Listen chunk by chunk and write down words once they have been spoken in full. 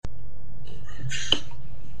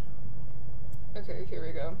Okay, here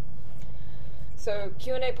we go. So,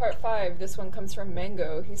 Q&A Part 5, this one comes from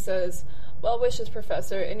Mango. He says, well wishes,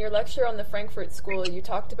 Professor. In your lecture on the Frankfurt School, you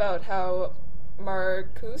talked about how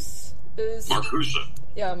Marcuse's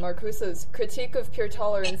critique of pure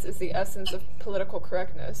tolerance is the essence of political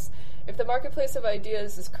correctness. If the marketplace of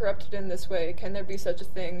ideas is corrupted in this way, can there be such a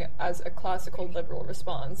thing as a classical liberal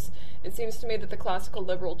response? It seems to me that the classical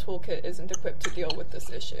liberal toolkit isn't equipped to deal with this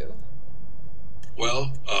issue.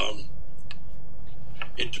 Well,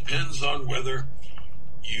 it depends on whether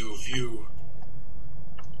you view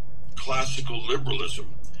classical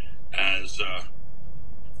liberalism as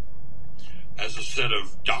a set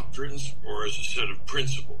of doctrines or as a set of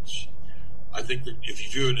principles. I think that if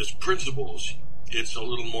you view it as principles, it's a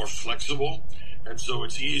little more flexible, and so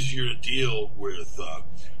it's easier to deal with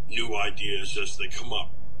new ideas as they come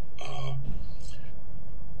up.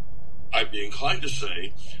 I'd be inclined to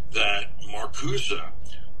say that Marcuse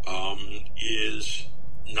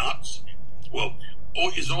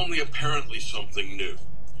is only apparently something new.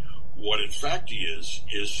 What in fact he is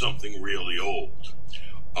something really old.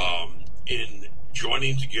 In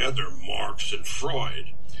joining together Marx and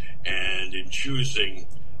Freud, and in choosing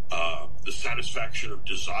the satisfaction of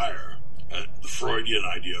desire, the Freudian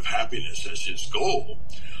idea of happiness as his goal,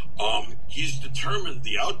 he's determined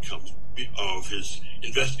the outcome of his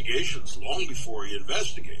investigations long before he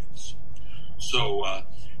investigates. So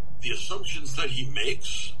the assumptions that he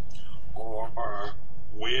makes are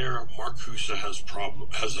where Marcuse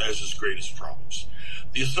has his greatest problems.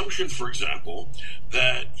 The assumption, for example,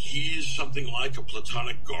 that he's something like a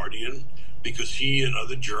Platonic guardian because he and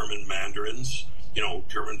other German mandarins,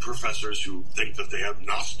 German professors who think that they have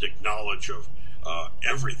Gnostic knowledge of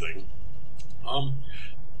everything,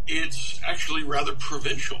 it's actually rather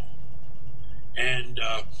provincial. And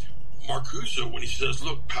Marcuse, when he says,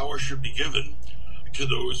 look, power should be given to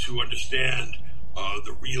those who understand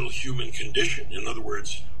the real human condition, in other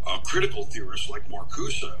words, critical theorists like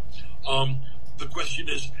Marcuse, the question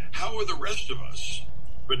is, how are the rest of us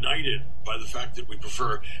benighted by the fact that we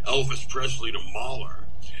prefer Elvis Presley to Mahler,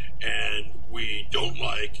 and we don't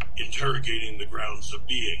like interrogating the grounds of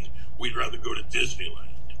being? We'd rather go to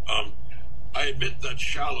Disneyland. I admit that's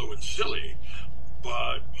shallow and silly,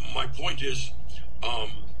 but my point is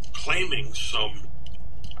claiming some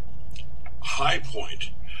high point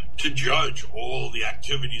to judge all the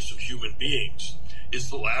activities of human beings is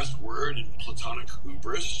the last word in Platonic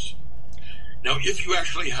hubris. Now, if you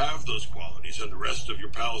actually have those qualities, and the rest of your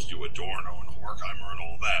pals do, Adorno and Horkheimer and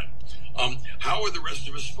all that, how are the rest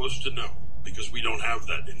of us supposed to know? Because we don't have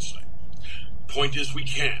that insight. Point is, we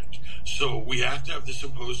can't. So we have to have this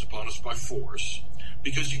imposed upon us by force,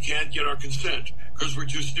 because you can't get our consent, because we're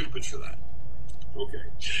too stupid for that. Okay.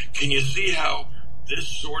 Can you see how this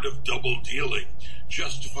sort of double dealing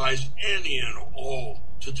justifies any and all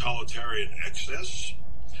totalitarian excess?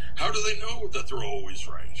 How do they know that they're always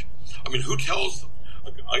right? I mean, who tells them?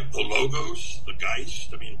 The logos, the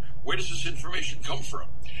Geist? I mean, where does this information come from?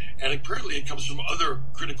 And apparently it comes from other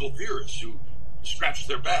critical theorists who scratch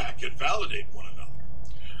their back and validate one another.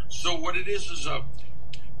 So what it is a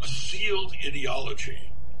sealed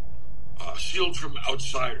ideology, sealed from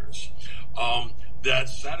outsiders, that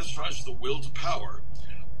satisfies the will to power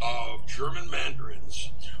of German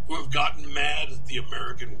mandarins who have gotten mad at the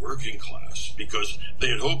American working class because they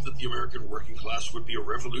had hoped that the American working class would be a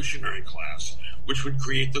revolutionary class which would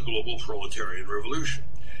create the global proletarian revolution.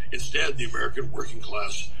 Instead, the American working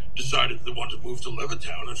class decided they wanted to move to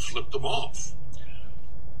Levittown and flipped them off.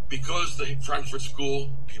 Because the Frankfurt School,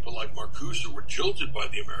 people like Marcuse, were jilted by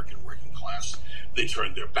the American working class, they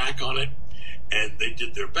turned their back on it, and they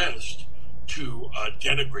did their best to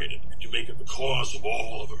denigrate it and to make it the cause of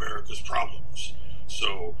all of America's problems.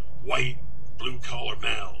 So white, blue-collar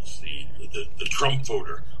males, the Trump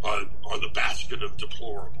voter, are the basket of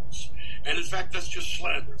deplorables. And in fact, that's just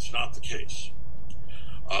slander. It's not the case.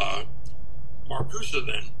 Marcuse,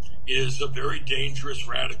 then, is a very dangerous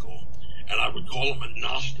radical, and I would call him a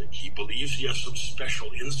Gnostic. He believes he has some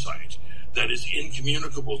special insight that is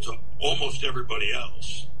incommunicable to almost everybody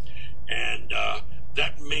else. And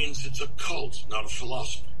that means it's a cult, not a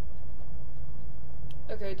philosophy.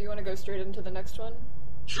 Okay, do you want to go straight into the next one?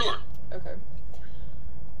 Sure. Okay.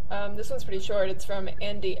 This one's pretty short. It's from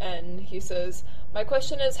Andy N. He says, my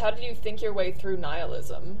question is, how did you think your way through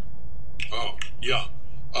nihilism? Oh, yeah.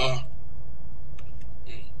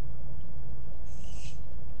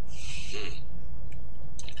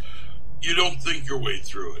 You don't think your way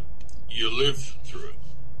through it. You live through it.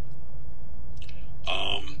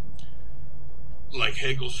 Like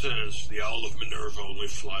Hegel says, the owl of Minerva only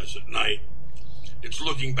flies at night. it's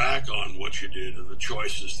looking back on what you did and the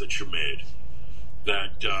choices that you made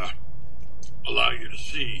that allow you to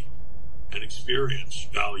see and experience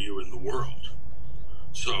value in the world.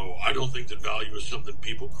 So I don't think that value is something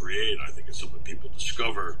people create. I think it's something people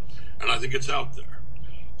discover, and I think it's out there.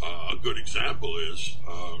 A good example is,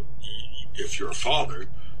 if you're a father,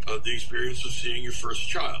 the experience of seeing your first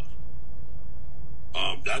child.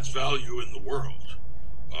 That's value in the world.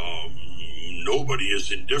 Nobody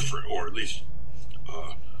is indifferent, or at least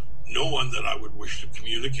no one that I would wish to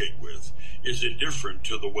communicate with is indifferent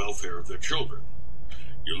to the welfare of their children.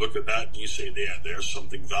 You look at that and you say, yeah, there's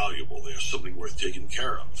something valuable, there's something worth taking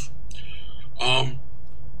care of.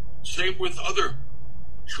 Same with other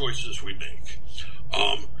choices we make.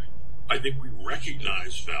 I think we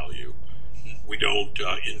recognize value. We don't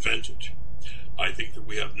invent it. I think that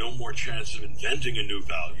we have no more chance of inventing a new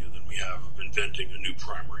value than we have of inventing a new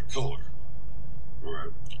primary color. Right?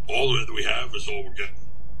 All that we have is all we're getting.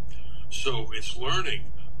 So it's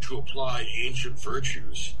learning to apply ancient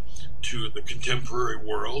virtues to the contemporary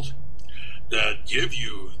world that give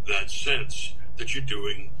you that sense that you're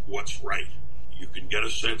doing what's right. You can get a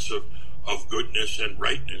sense of goodness and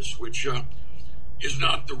rightness, which is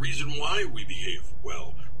not the reason why we behave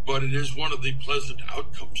well, but it is one of the pleasant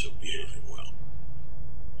outcomes of behaving well.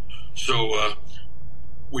 So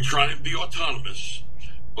we try and be autonomous,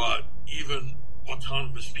 but even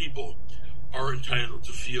autonomous people are entitled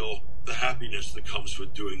to feel the happiness that comes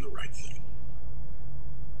with doing the right thing.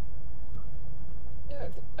 Yeah,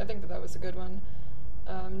 I think that was a good one.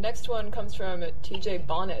 Next one comes from TJ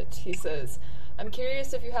Bonnet. He says, I'm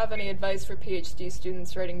curious if you have any advice for PhD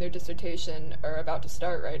students writing their dissertation or about to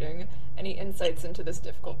start writing. Any insights into this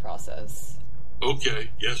difficult process? Okay,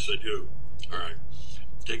 yes, I do. All right.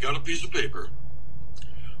 Take out a piece of paper.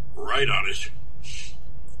 Write on it.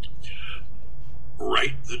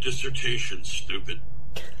 Write the dissertation, stupid.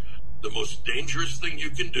 The most dangerous thing you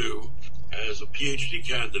can do as a PhD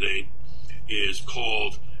candidate is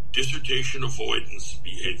called dissertation avoidance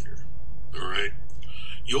behavior. All right?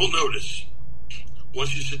 You'll notice,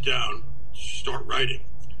 once you sit down, start writing,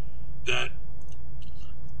 that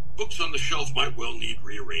books on the shelf might well need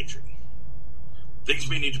rearranging. Things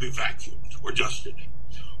may need to be vacuumed or dusted.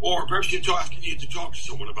 Or perhaps you need to talk to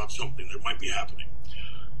someone about something that might be happening.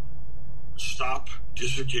 Stop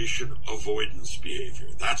dissertation avoidance behavior.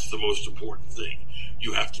 That's the most important thing.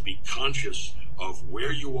 You have to be conscious of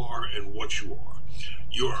where you are and what you are.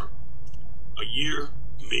 You're a year,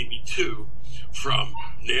 maybe two, from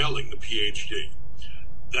nailing the PhD.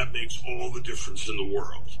 That makes all the difference in the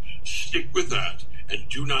world. Stick with that and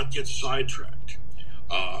do not get sidetracked.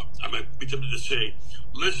 I might be tempted to say,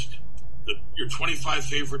 list your 25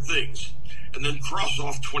 favorite things and then cross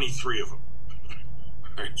off 23 of them.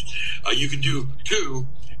 Right? You can do 2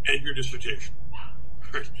 and your dissertation.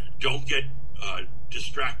 Right? Don't get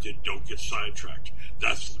distracted. Don't get sidetracked.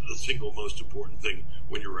 That's the single most important thing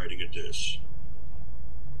when you're writing a diss.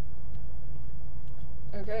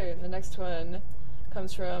 Okay, and the next one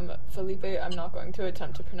comes from Felipe. I'm not going to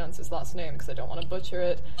attempt to pronounce his last name because I don't want to butcher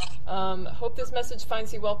it. Hope this message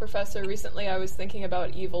finds you well, Professor. Recently I was thinking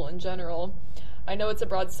about evil in general. I know it's a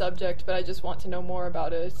broad subject, but I just want to know more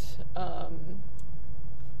about it.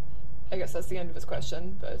 I guess that's the end of his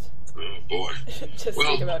question, but... Oh, boy. Just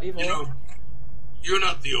think about evil. You know, you're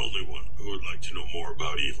not the only one who would like to know more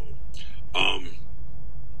about evil.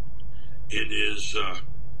 It is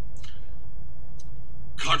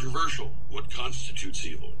controversial what constitutes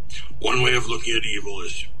evil. One way of looking at evil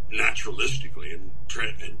is naturalistically and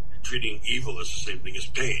treating evil as the same thing as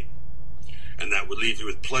pain. And that would leave you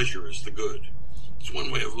with pleasure as the good. It's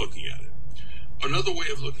one way of looking at it. Another way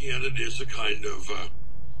of looking at it is a kind of...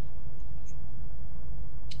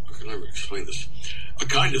 how can I explain this? A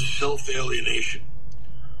kind of self-alienation.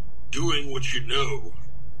 Doing what you know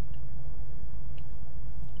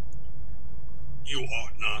you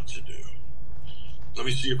ought not to do. Let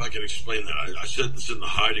me see if I can explain that. I said this in the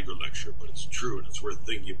Heidegger lecture, but it's true and it's worth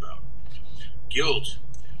thinking about. Guilt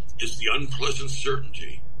is the unpleasant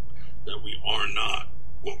certainty that we are not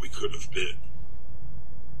what we could have been.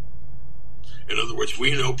 In other words,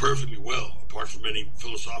 we know perfectly well, apart from any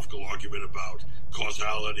philosophical argument about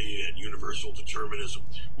causality and universal determinism,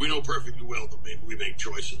 we know perfectly well that maybe we make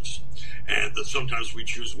choices, and that sometimes we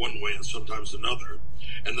choose one way and sometimes another,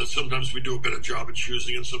 and that sometimes we do a better job at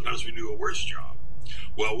choosing and sometimes we do a worse job.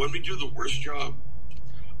 Well, when we do the worst job,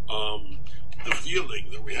 the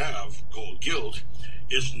feeling that we have, called guilt,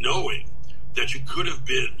 is knowing that you could have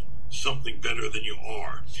been something better than you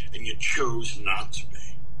are, and you chose not to be.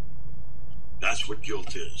 That's what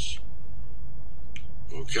guilt is.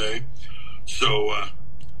 Okay? So,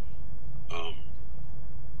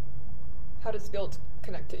 How does guilt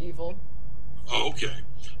connect to evil? Oh, okay.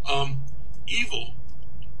 Evil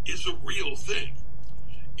is a real thing.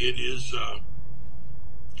 It is,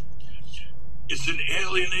 it's an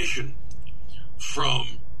alienation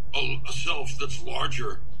from a self that's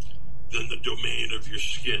larger than the domain of your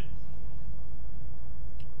skin.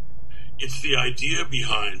 It's the idea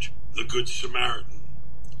behind the Good Samaritan.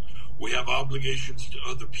 We have obligations to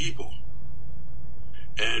other people,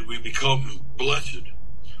 and we become blessed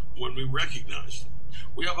when we recognize them.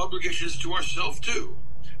 We have obligations to ourselves too,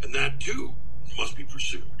 and that too must be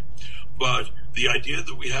pursued. But the idea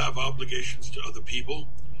that we have obligations to other people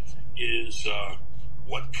is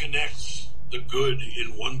what connects the good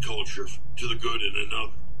in one culture to the good in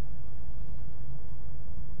another.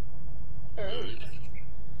 All right.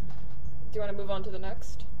 Do you want to move on to the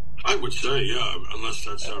next? I would say, yeah, unless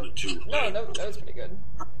that sounded too... No, that was pretty good.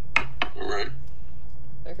 All right.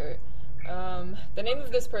 Okay. The name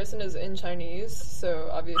of this person is in Chinese, so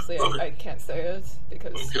obviously I can't say it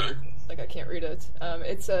because I can't read it.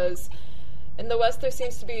 It says, in the West there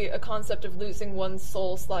seems to be a concept of losing one's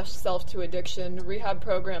soul/self to addiction. Rehab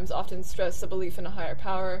programs often stress a belief in a higher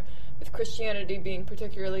power, with Christianity being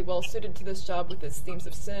particularly well suited to this job with its themes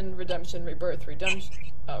of sin, redemption, rebirth,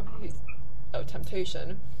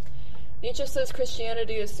 temptation. Nietzsche says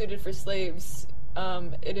Christianity is suited for slaves.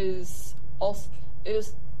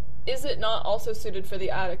 Is it not also suited for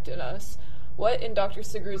the addict in us? What, in Dr.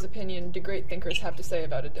 Sugrú's opinion, do great thinkers have to say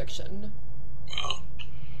about addiction?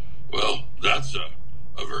 Well, that's a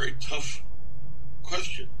very tough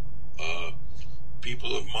question.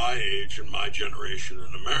 People of my age and my generation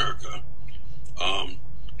in America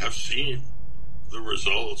have seen the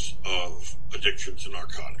results of addiction to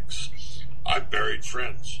narcotics. I've buried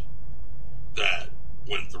friends that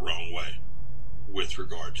went the wrong way with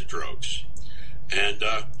regard to drugs. And,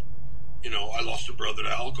 I lost a brother to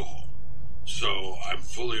alcohol. So I'm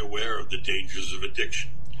fully aware of the dangers of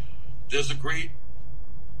addiction. There's a great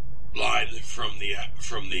line from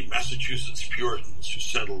the Massachusetts Puritans who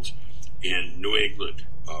settled in New England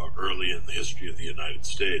early in the history of the United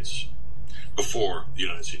States, before the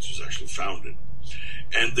United States was actually founded.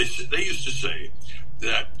 And they used to say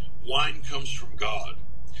that wine comes from God,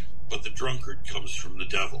 but the drunkard comes from the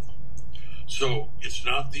devil. So it's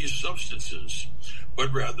not these substances,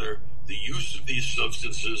 but rather the use of these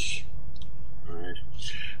substances,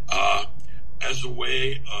 as a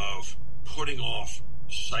way of putting off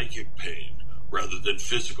psychic pain rather than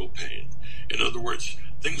physical pain. In other words,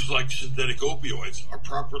 things like synthetic opioids are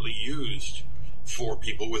properly used for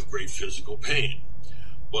people with great physical pain.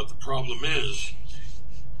 But the problem is,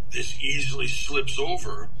 this easily slips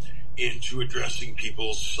over into addressing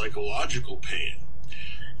people's psychological pain.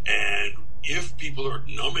 And if people are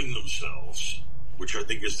numbing themselves, which I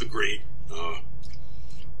think is the great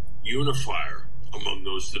unifier among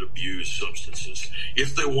those that abuse substances,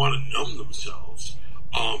 if they want to numb themselves,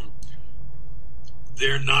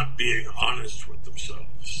 they're not being honest with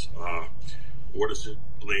themselves. What is it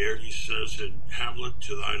Laertes says in Hamlet,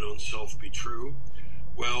 to thine own self be true?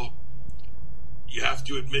 Well, you have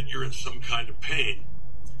to admit you're in some kind of pain,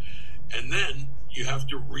 and then you have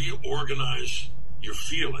to reorganize your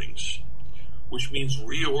feelings, which means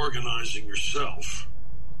reorganizing yourself.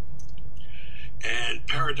 And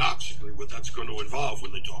paradoxically, what that's going to involve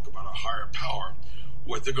when they talk about a higher power,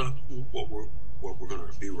 what we're going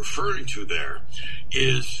to be referring to there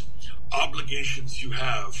is obligations you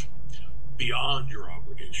have beyond your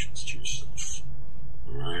obligations to yourself.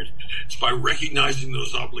 All right? It's by recognizing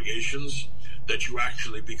those obligations that you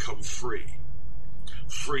actually become free.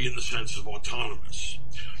 Free in the sense of autonomous.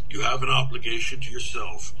 You have an obligation to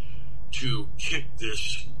yourself to kick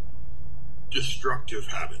this destructive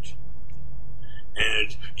habit.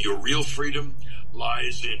 And your real freedom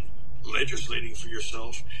lies in legislating for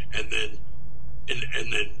yourself and then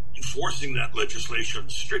enforcing that legislation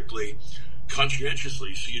strictly,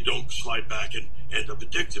 conscientiously, so you don't slide back and end up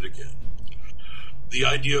addicted again. The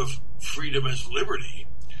idea of freedom as liberty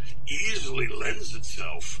easily lends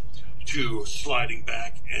itself to sliding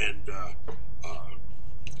back and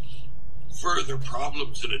further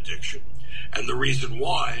problems in addiction. And the reason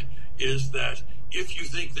why is that if you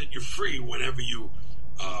think that you're free whenever you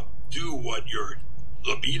do what your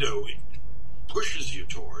libido pushes you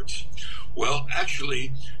towards, well,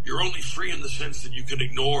 actually, you're only free in the sense that you can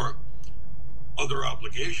ignore other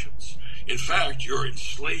obligations. In fact, you're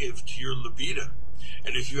enslaved to your libido.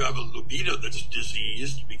 And if you have a libido that's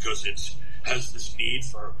diseased because it has this need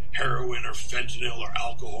for heroin or fentanyl or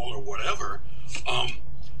alcohol or whatever,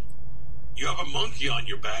 you have a monkey on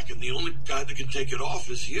your back, and the only guy that can take it off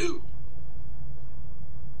is you.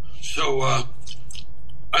 So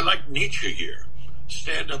I like Nietzsche here.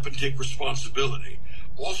 Stand up and take responsibility.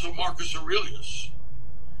 Also Marcus Aurelius.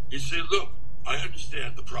 He said, look, I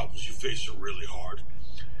understand the problems you face are really hard.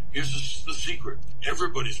 Here's the secret.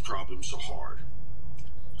 Everybody's problems are hard.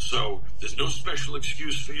 So there's no special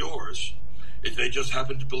excuse for yours if they just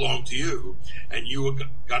happen to belong to you. And you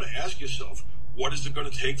got to ask yourself, what is it going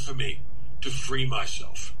to take for me to free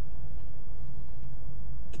myself?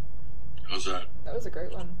 How's that? That was a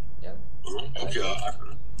great one. Yeah. Okay.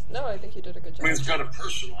 No, I think you did a good job. I mean, it's kind of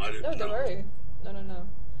personal. I didn't know. No, don't worry. No.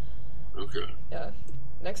 Okay. Yeah.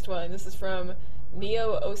 Next one. This is from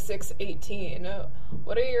Neo0618.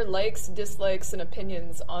 What are your likes, dislikes, and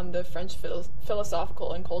opinions on the French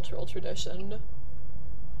philosophical and cultural tradition?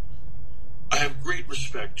 I have great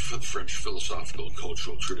respect for the French philosophical and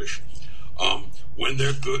cultural tradition. When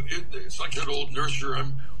they're good, it's like that old nursery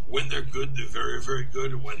rhyme. When they're good, they're very, very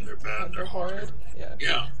good, and when they're bad, they're horrid.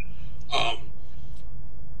 Yeah.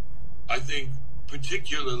 I think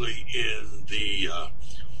particularly in the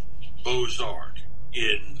Beaux-Arts,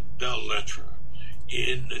 in Belles Lettres,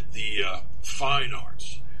 in the fine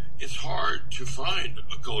arts, it's hard to find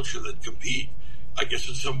a culture that compete. I guess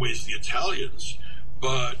in some ways the Italians,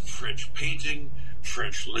 but French painting,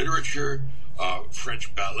 French literature,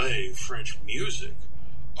 French ballet, French music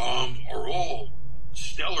are all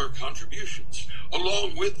stellar contributions,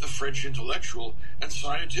 along with the French intellectual and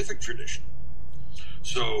scientific tradition.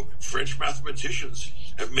 So French mathematicians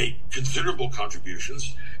have made considerable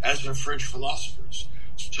contributions, as have French philosophers.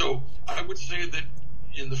 So I would say that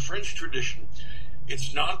in the French tradition,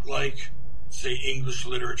 it's not like, say, English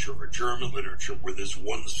literature or German literature, where there's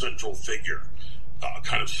one central figure, a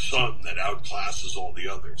kind of sun that outclasses all the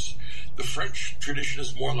others. The French tradition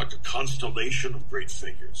is more like a constellation of great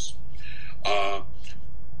figures. I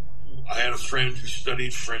had a friend who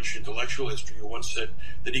studied French intellectual history who once said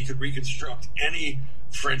that he could reconstruct any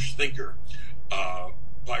French thinker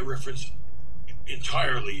by reference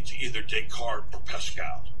entirely to either Descartes or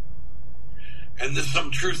Pascal. And there's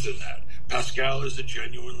some truth in that. Pascal is a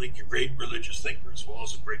genuinely great religious thinker as well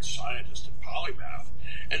as a great scientist and polymath.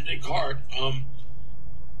 And Descartes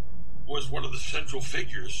was one of the central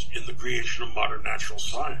figures in the creation of modern natural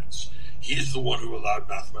science. He's the one who allowed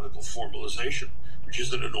mathematical formalization, which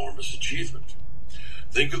is an enormous achievement.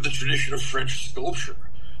 Think of the tradition of French sculpture,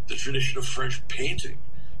 the tradition of French painting.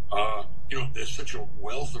 There's such a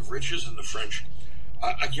wealth of riches in the French.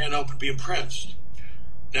 I can't help but be impressed.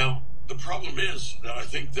 Now, the problem is that I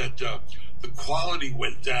think that the quality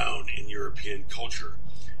went down in European culture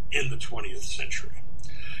in the 20th century.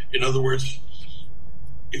 In other words,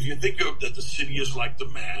 if you think of that the city is like the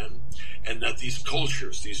man, and that these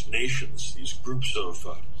cultures, these nations, these groups of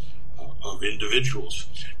individuals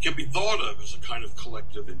can be thought of as a kind of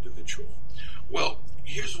collective individual. Well,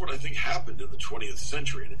 here's what I think happened in the 20th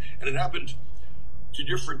century, and it happened to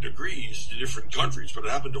different degrees to different countries, but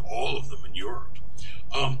it happened to all of them in Europe.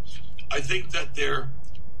 I think that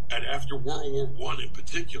and after World War I in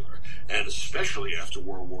particular, and especially after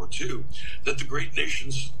World War II, that the great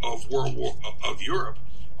nations of Europe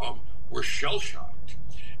were shell-shocked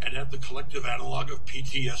and had the collective analog of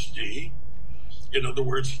PTSD. In other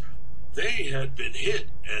words, they had been hit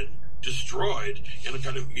and destroyed in a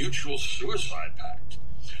kind of mutual suicide pact.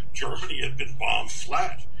 Germany had been bombed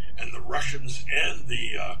flat, and the Russians and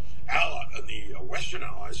the Western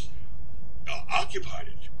Allies occupied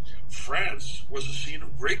it. France was a scene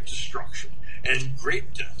of great destruction and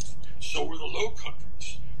great death. So were the Low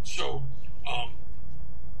Countries. So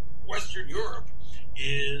Western Europe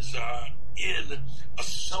is in a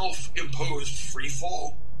self-imposed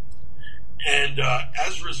freefall. And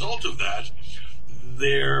as a result of that,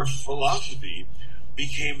 their philosophy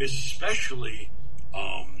became especially,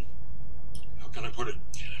 how can I put it,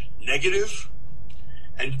 negative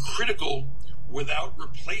and critical without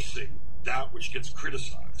replacing that which gets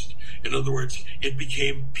criticized. In other words, it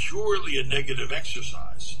became purely a negative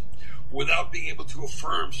exercise without being able to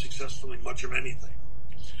affirm successfully much of anything.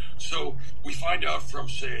 So we find out from,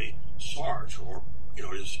 say, Sartre or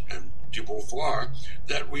and de Beauvoir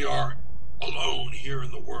that we are alone here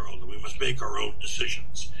in the world and we must make our own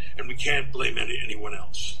decisions and we can't blame anyone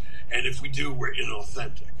else. And if we do, we're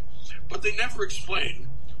inauthentic. But they never explain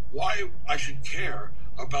why I should care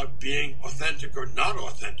about being authentic or not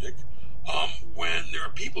authentic when there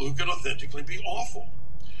are people who can authentically be awful.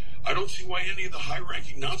 I don't see why any of the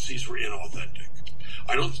high-ranking Nazis were inauthentic.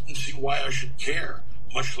 I don't see why I should care,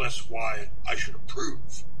 much less why I should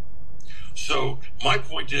approve. So my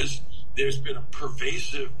point is, there's been a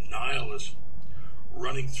pervasive nihilism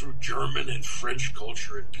running through German and French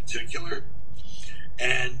culture in particular,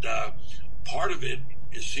 and part of it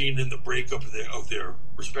is seen in the breakup of their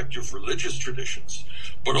respective religious traditions,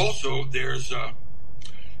 but also there's a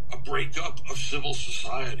breakup of civil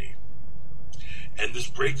society. And this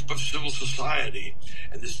breakup of civil society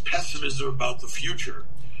and this pessimism about the future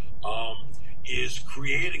is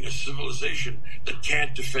creating a civilization that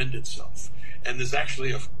can't defend itself. And there's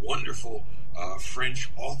actually a wonderful French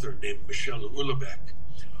author named Michel Houellebecq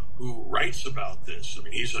who writes about this. I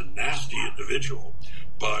mean, he's a nasty individual,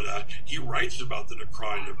 but he writes about the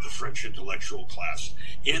decline of the French intellectual class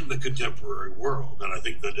in the contemporary world. And I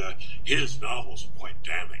think that his novels are quite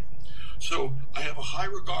damning. So I have a high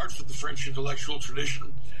regard for the French intellectual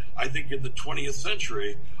tradition. I think in the 20th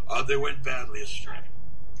century, they went badly astray.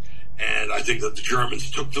 And I think that the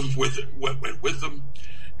Germans took them went with them.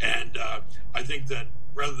 And I think that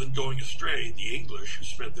rather than going astray, the English, who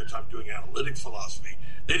spent their time doing analytic philosophy,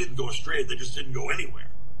 they didn't go astray, they just didn't go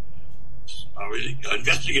anywhere.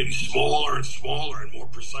 Investigating smaller and smaller and more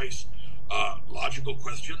precise logical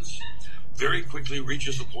questions very quickly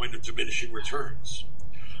reaches a point of diminishing returns.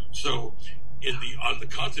 So on the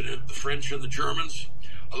continent, the French and the Germans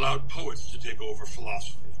allowed poets to take over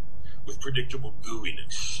philosophy with predictable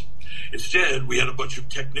gooiness. Instead, we had a bunch of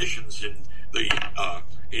technicians in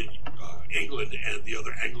England and the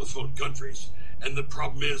other Anglophone countries, and the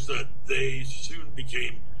problem is that they soon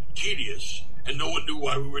became tedious, and no one knew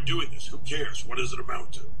why we were doing this. Who cares? What does it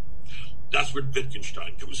amount to? That's when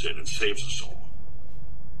Wittgenstein comes in and saves us all.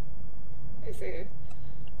 I see.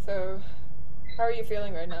 So, how are you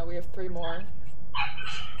feeling right now? We have 3 more.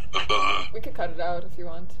 We could cut it out if you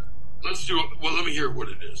want. Let's do it. Well, let me hear what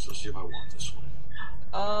it is. Let's see if I want this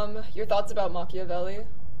one. Your thoughts about Machiavelli?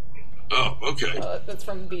 Oh, okay. That's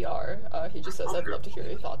from BR. He just says, I'd love to hear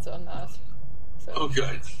your thoughts on that. So.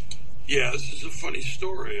 Okay. Yeah, this is a funny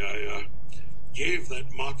story. I gave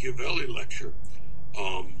that Machiavelli lecture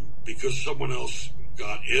because someone else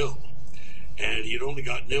got ill. And he'd only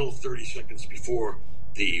gotten ill 30 seconds before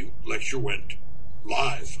the lecture went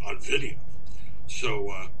live on video.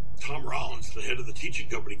 So Tom Rollins, the head of the teaching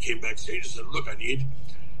company, came backstage and said, look, I need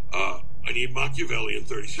Machiavelli in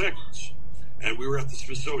 30 seconds. And we were at the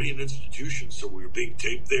Smithsonian Institution, so we were being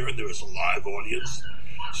taped there, and there was a live audience.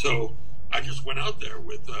 So I just went out there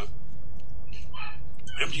with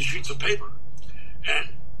empty sheets of paper, and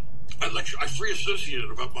I free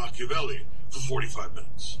associated about Machiavelli for 45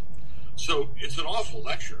 minutes. So it's an awful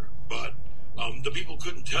lecture, but the people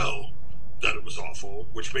couldn't tell that it was awful,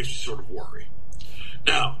 which makes me sort of worry.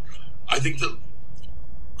 Now, I think that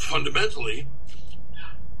fundamentally,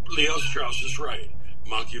 Leo Strauss is right.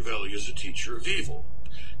 Machiavelli is a teacher of evil.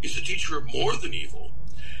 He's a teacher of more than evil.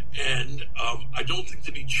 And I don't think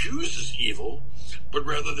that he chooses evil, but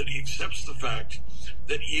rather that he accepts the fact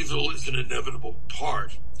that evil is an inevitable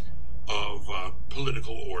part of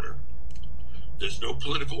political order. There's no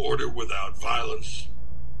political order without violence.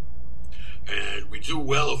 And we do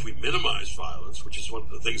well if we minimize violence, which is one of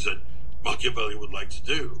the things that Machiavelli would like to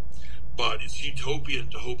do. But it's utopian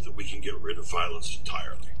to hope that we can get rid of violence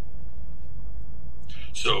entirely.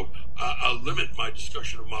 So I'll limit my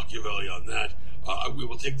discussion of Machiavelli on that. We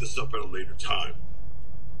will take this up at a later time.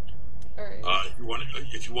 All right.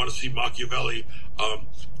 If you want to see Machiavelli,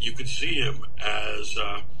 you can see him as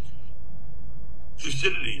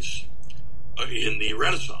Thucydides in the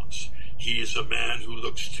Renaissance. He is a man who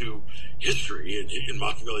looks to history, in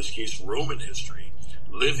Machiavelli's case, Roman history,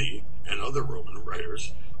 Livy and other Roman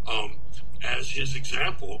writers, as his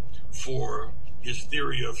example for his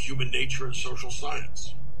theory of human nature and social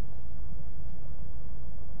science.